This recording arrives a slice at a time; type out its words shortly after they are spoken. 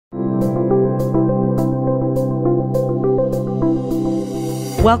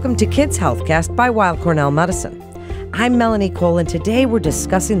Welcome to Kids Healthcast by Weill Cornell Medicine. I'm Melanie Cole, and today we're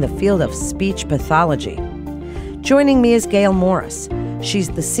discussing the field of speech pathology. Joining me is Gail Morris.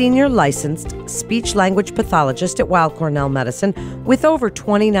 She's the senior licensed speech-language pathologist at Weill Cornell Medicine with over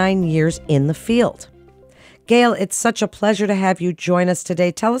 29 years in the field. Gail, it's such a pleasure to have you join us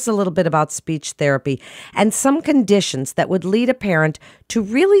today. Tell us a little bit about speech therapy and some conditions that would lead a parent to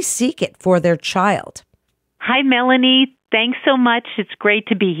really seek it for their child. Hi, Melanie. Thanks so much. It's great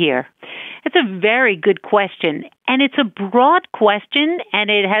to be here. It's a very good question, and it's a broad question, and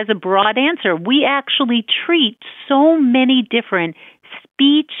it has a broad answer. We actually treat so many different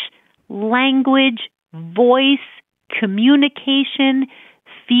speech, language, voice, communication,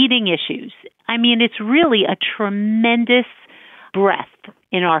 feeding issues. I mean, it's really a tremendous breadth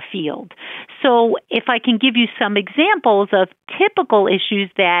in our field. So if I can give you some examples of typical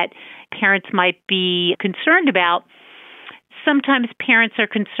issues that parents might be concerned about, sometimes parents are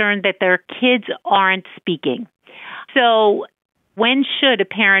concerned that their kids aren't speaking. So when should a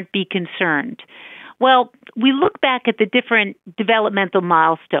parent be concerned? Well, we look back at the different developmental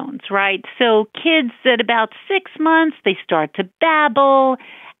milestones, right? So kids at about 6 months, they start to babble.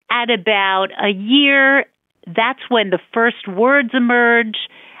 At about a year, that's when the first words emerge.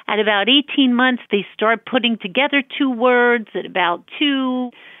 At about 18 months, they start putting together 2 words. At about 2,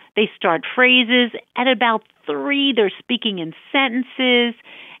 they start phrases. At about 3, they're speaking in sentences.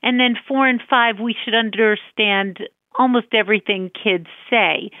 And then 4 and 5, we should understand almost everything kids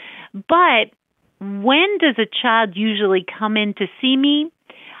say. But when does a child usually come in to see me?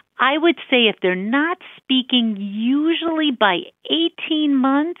 I would say if they're not speaking, usually by 18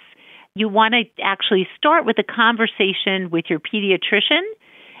 months, you want to actually start with a conversation with your pediatrician.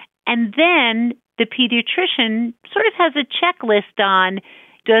 And then the pediatrician sort of has a checklist on,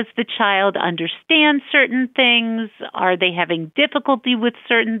 does the child understand certain things? Are they having difficulty with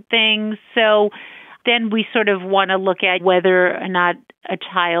certain things? So then we sort of want to look at whether or not a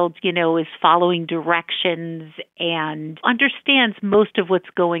child, is following directions and understands most of what's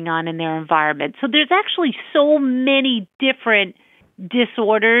going on in their environment. So there's actually so many different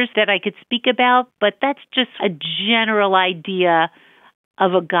disorders that I could speak about, but that's just a general idea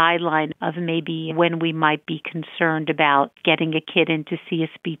of a guideline of maybe when we might be concerned about getting a kid in to see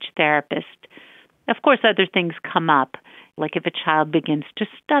a speech therapist. Of course, other things come up, like if a child begins to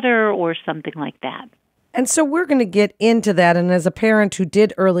stutter or something like that. And so we're going to get into that. And as a parent who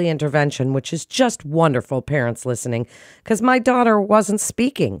did early intervention, which is just wonderful, parents listening, because my daughter wasn't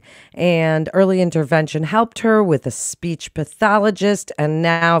speaking, and early intervention helped her with a speech pathologist. And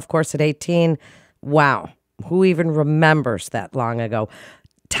now, of course, at 18, wow, who even remembers that long ago?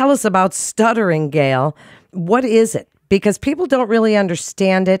 Tell us about stuttering, Gail. What is it? Because people don't really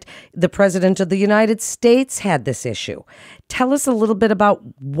understand it. The President of the United States had this issue. Tell us a little bit about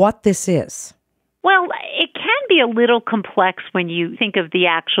what this is. Well, it can be a little complex when you think of the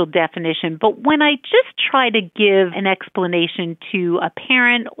actual definition, but when I just try to give an explanation to a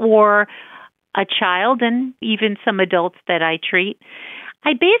parent or a child, and even some adults that I treat,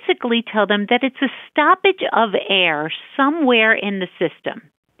 I basically tell them that it's a stoppage of air somewhere in the system,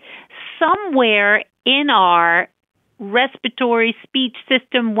 somewhere in our respiratory speech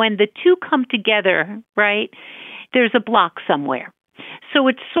system. When the two come together, right, there's a block somewhere. So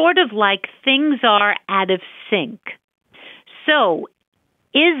it's sort of like things are out of sync. So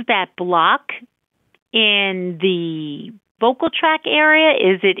is that block in the vocal tract area?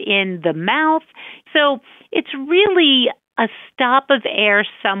 Is it in the mouth? So it's really a stop of air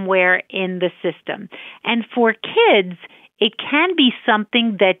somewhere in the system. And for kids, it can be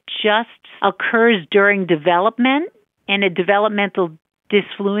something that just occurs during development and a developmental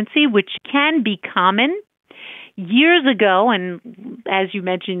disfluency, which can be common. Years ago, and as you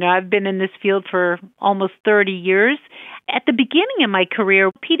mentioned, I've been in this field for almost 30 years. At the beginning of my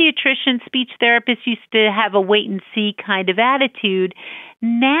career, pediatricians, speech therapists used to have a wait-and-see kind of attitude.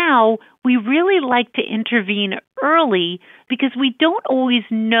 Now, we really like to intervene early because we don't always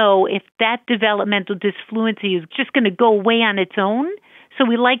know if that developmental disfluency is just going to go away on its own. So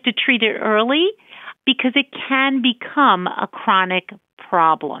we like to treat it early because it can become a chronic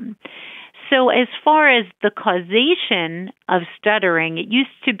problem. So as far as the causation of stuttering, it used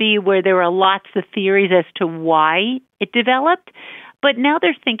to be where there were lots of theories as to why it developed, but now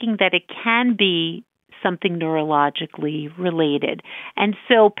they're thinking that it can be something neurologically related. And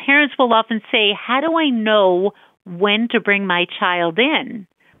so parents will often say, how do I know when to bring my child in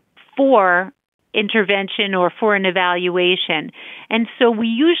for intervention or for an evaluation? And so we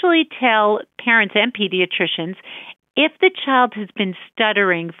usually tell parents and pediatricians, if the child has been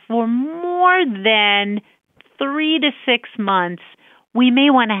stuttering for more than 3 to 6 months, we may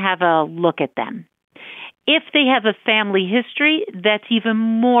want to have a look at them. If they have a family history, that's even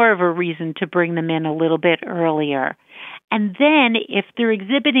more of a reason to bring them in a little bit earlier. And then if they're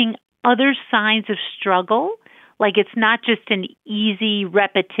exhibiting other signs of struggle, like it's not just an easy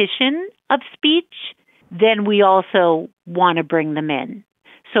repetition of speech, then we also want to bring them in.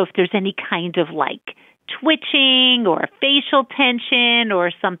 So if there's any kind of like twitching or facial tension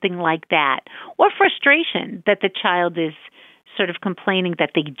or something like that, or frustration that the child is sort of complaining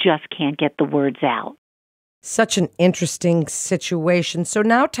that they just can't get the words out. Such an interesting situation. So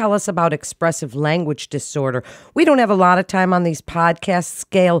now tell us about expressive language disorder. We don't have a lot of time on these podcasts,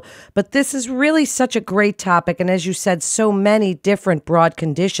 Gail, but this is really such a great topic. And as you said, so many different broad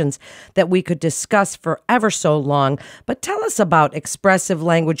conditions that we could discuss for ever so long. But tell us about expressive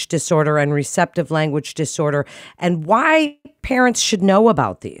language disorder and receptive language disorder and why parents should know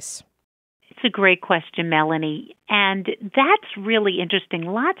about these. It's a great question, Melanie. And that's really interesting.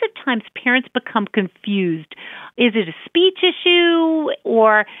 Lots of times parents become confused. Is it a speech issue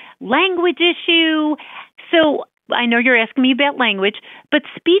or language issue? So I know you're asking me about language, but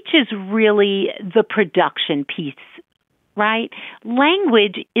speech is really the production piece, right?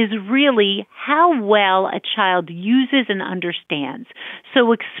 Language is really how well a child uses and understands.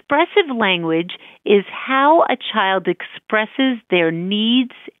 So expressive language is how a child expresses their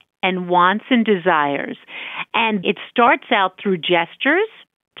needs and wants and desires. And it starts out through gestures,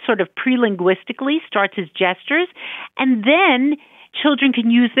 sort of pre-linguistically starts as gestures, and then children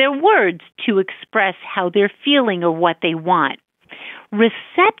can use their words to express how they're feeling or what they want.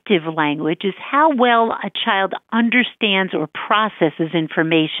 Receptive language is how well a child understands or processes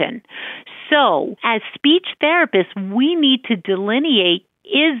information. So, as speech therapists, we need to delineate,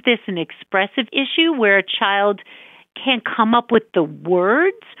 is this an expressive issue where a child can't come up with the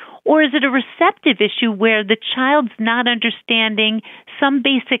words, or is it a receptive issue where the child's not understanding some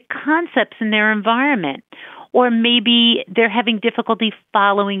basic concepts in their environment? Or maybe they're having difficulty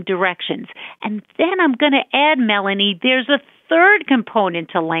following directions. And then I'm going to add, Melanie, there's a third component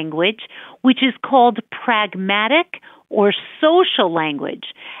to language, which is called pragmatic or social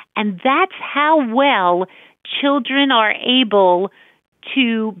language. And that's how well children are able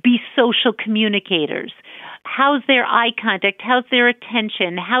to be social communicators. How's their eye contact? How's their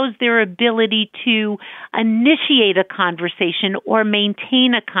attention? How's their ability to initiate a conversation or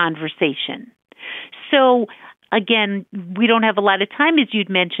maintain a conversation? So, again, we don't have a lot of time, as you'd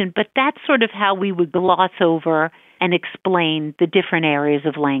mentioned, but that's sort of how we would gloss over and explain the different areas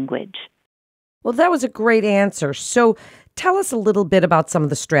of language. Well, that was a great answer. So tell us a little bit about some of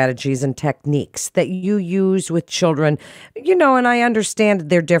the strategies and techniques that you use with children. And I understand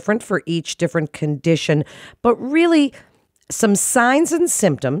they're different for each different condition, but really some signs and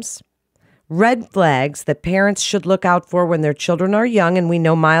symptoms, red flags that parents should look out for when their children are young. And we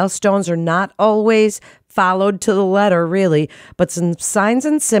know milestones are not always followed to the letter, really, but some signs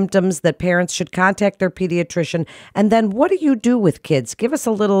and symptoms that parents should contact their pediatrician. And then what do you do with kids? Give us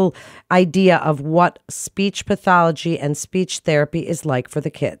a little idea of what speech pathology and speech therapy is like for the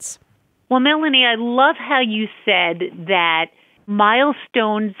kids. Well, Melanie, I love how you said that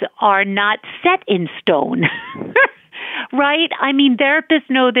milestones are not set in stone. Right? I mean, therapists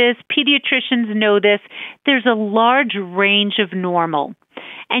know this, pediatricians know this. There's a large range of normal.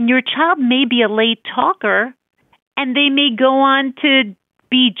 And your child may be a late talker, and they may go on to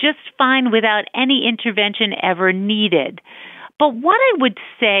be just fine without any intervention ever needed. But what I would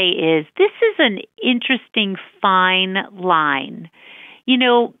say is this is an interesting fine line.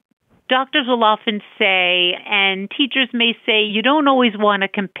 Doctors will often say, and teachers may say, you don't always want to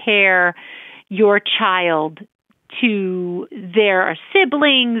compare your child to their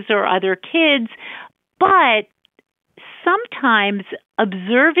siblings or other kids, but sometimes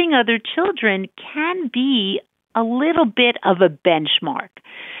observing other children can be a little bit of a benchmark.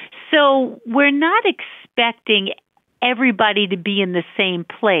 So we're not expecting everybody to be in the same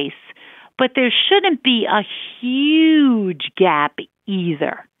place, but there shouldn't be a huge gap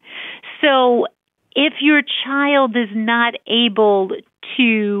either. So if your child is not able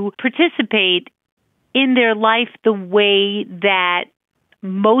to participate in their life the way that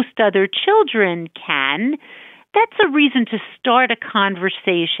most other children can, that's a reason to start a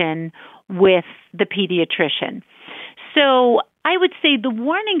conversation with the pediatrician. So I would say the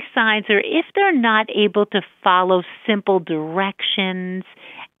warning signs are if they're not able to follow simple directions,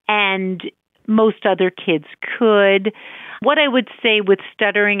 and most other kids could. What I would say with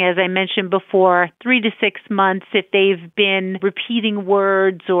stuttering, as I mentioned before, 3 to 6 months, if they've been repeating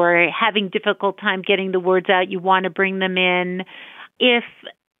words or having difficult time getting the words out, you want to bring them in. If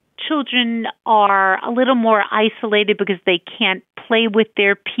children are a little more isolated because they can't play with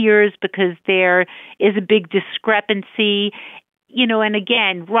their peers because there is a big discrepancy. And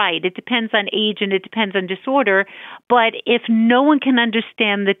again, right, it depends on age and it depends on disorder. But if no one can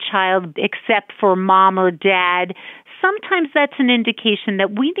understand the child except for mom or dad, sometimes that's an indication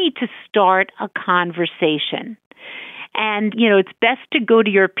that we need to start a conversation. And, it's best to go to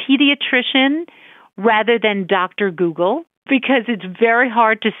your pediatrician rather than Dr. Google, because it's very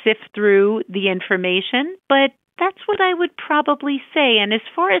hard to sift through the information. But that's what I would probably say. And as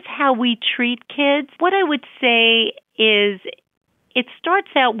far as how we treat kids, what I would say is it starts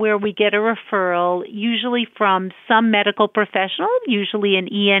out where we get a referral, usually from some medical professional, usually an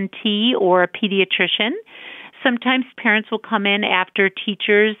ENT or a pediatrician. Sometimes parents will come in after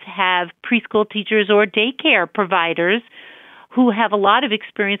teachers have preschool teachers or daycare providers who have a lot of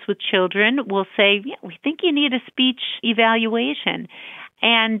experience with children will say, yeah, we think you need a speech evaluation.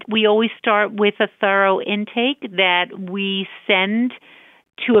 And we always start with a thorough intake that we send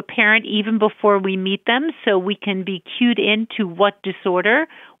to a parent even before we meet them so we can be cued into what disorder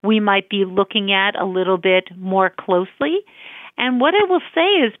we might be looking at a little bit more closely. And what I will say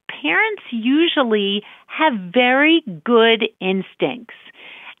is parents usually have very good instincts.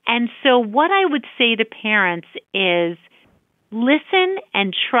 And so what I would say to parents is listen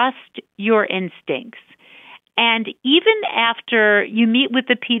and trust your instincts. And even after you meet with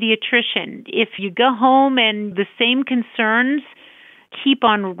the pediatrician, if you go home and the same concerns keep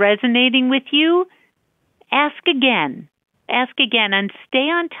on resonating with you, ask again. Ask again and stay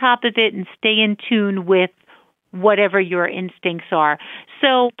on top of it and stay in tune with whatever your instincts are.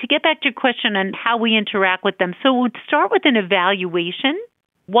 So to get back to your question on how we interact with them, so we'd start with an evaluation.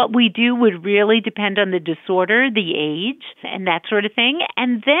 What we do would really depend on the disorder, the age, and that sort of thing.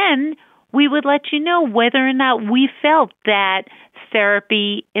 And then we would let you know whether or not we felt that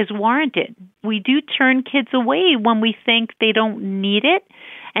therapy is warranted. We do turn kids away when we think they don't need it.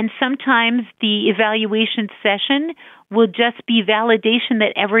 And sometimes the evaluation session will just be validation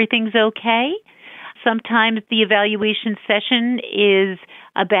that everything's okay. Sometimes the evaluation session is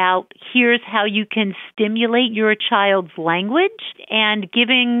about here's how you can stimulate your child's language and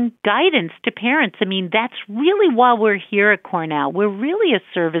giving guidance to parents. I mean, that's really why we're here at Cornell. We're really a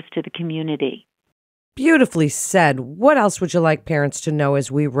service to the community. Beautifully said. What else would you like parents to know as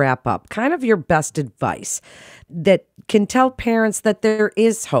we wrap up? Kind of your best advice that can tell parents that there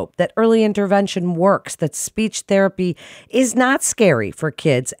is hope, that early intervention works, that speech therapy is not scary for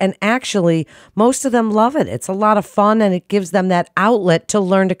kids. And actually, most of them love it. It's a lot of fun and it gives them that outlet to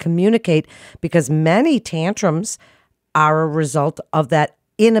learn to communicate because many tantrums are a result of that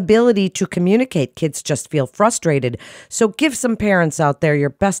inability to communicate. Kids just feel frustrated. So give some parents out there your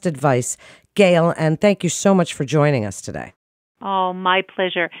best advice, Gail, and thank you so much for joining us today. Oh, my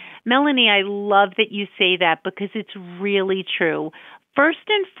pleasure. Melanie, I love that you say that because it's really true. First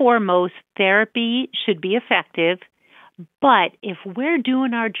and foremost, therapy should be effective, but if we're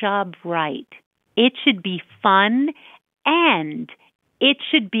doing our job right, it should be fun and it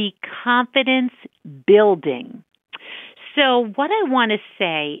should be confidence building. So what I want to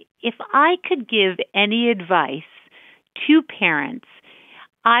say, if I could give any advice to parents,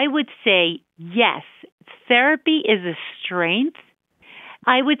 I would say, yes, therapy is a strength.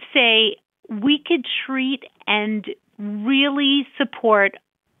 I would say we could treat and really support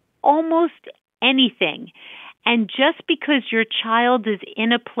almost anything. And just because your child is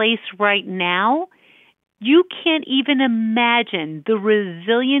in a place right now, you can't even imagine the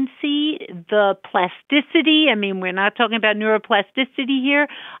resiliency, the plasticity. I mean, we're not talking about neuroplasticity here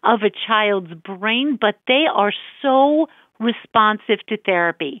of a child's brain, but they are so responsive to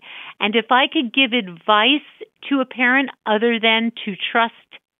therapy. And if I could give advice to a parent other than to trust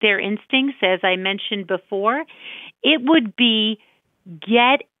their instincts, as I mentioned before, it would be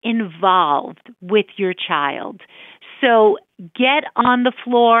get involved with your child. So get on the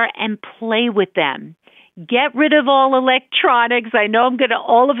floor and play with them. Get rid of all electronics. I know I'm going to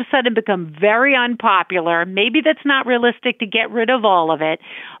all of a sudden become very unpopular. Maybe that's not realistic to get rid of all of it.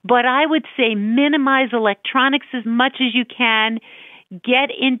 But I would say minimize electronics as much as you can.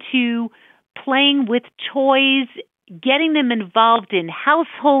 Get into playing with toys, getting them involved in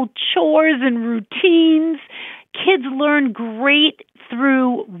household chores and routines. Kids learn great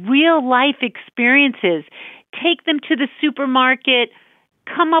through real life experiences. Take them to the supermarket,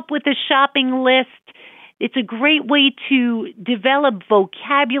 come up with a shopping list. It's a great way to develop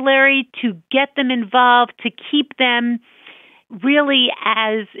vocabulary, to get them involved, to keep them really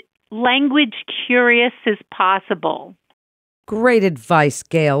as language curious as possible. Great advice,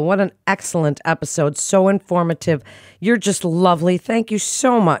 Gail. What an excellent episode. So informative. You're just lovely. Thank you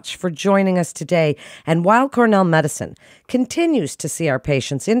so much for joining us today. And Weill Cornell Medicine continues to see our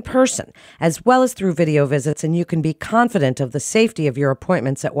patients in person as well as through video visits, and you can be confident of the safety of your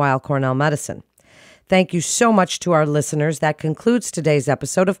appointments at Weill Cornell Medicine. Thank you so much to our listeners. That concludes today's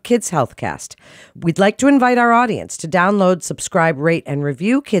episode of Kids Healthcast. We'd like to invite our audience to download, subscribe, rate, and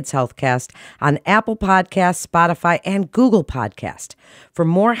review Kids Healthcast on Apple Podcasts, Spotify, and Google Podcast. For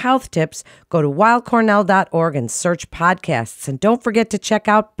more health tips, go to weillcornell.org and search podcasts. And don't forget to check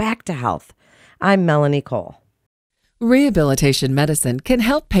out Back to Health. I'm Melanie Cole. Rehabilitation medicine can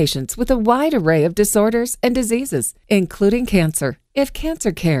help patients with a wide array of disorders and diseases, including cancer. If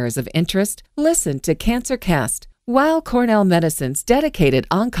cancer care is of interest, listen to CancerCast, Weill Cornell Medicine's dedicated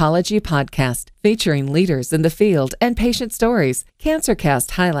oncology podcast, featuring leaders in the field and patient stories.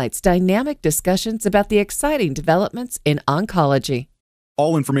 CancerCast highlights dynamic discussions about the exciting developments in oncology.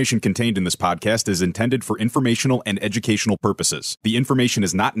 All information contained in this podcast is intended for informational and educational purposes. The information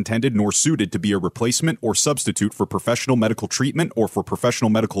is not intended nor suited to be a replacement or substitute for professional medical treatment or for professional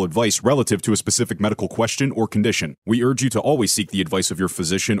medical advice relative to a specific medical question or condition. We urge you to always seek the advice of your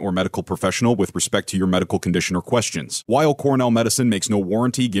physician or medical professional with respect to your medical condition or questions. Weill Cornell Medicine makes no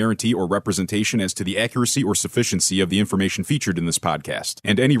warranty, guarantee, or representation as to the accuracy or sufficiency of the information featured in this podcast,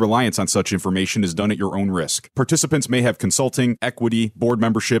 and any reliance on such information is done at your own risk. Participants may have consulting, equity, board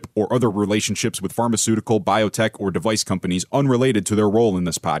membership, or other relationships with pharmaceutical, biotech, or device companies unrelated to their role in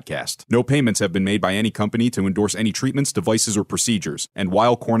this podcast. No payments have been made by any company to endorse any treatments, devices, or procedures, and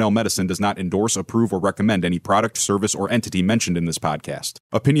Weill Cornell Medicine does not endorse, approve, or recommend any product, service, or entity mentioned in this podcast.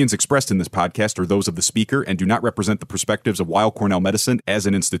 Opinions expressed in this podcast are those of the speaker and do not represent the perspectives of Weill Cornell Medicine as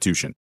an institution.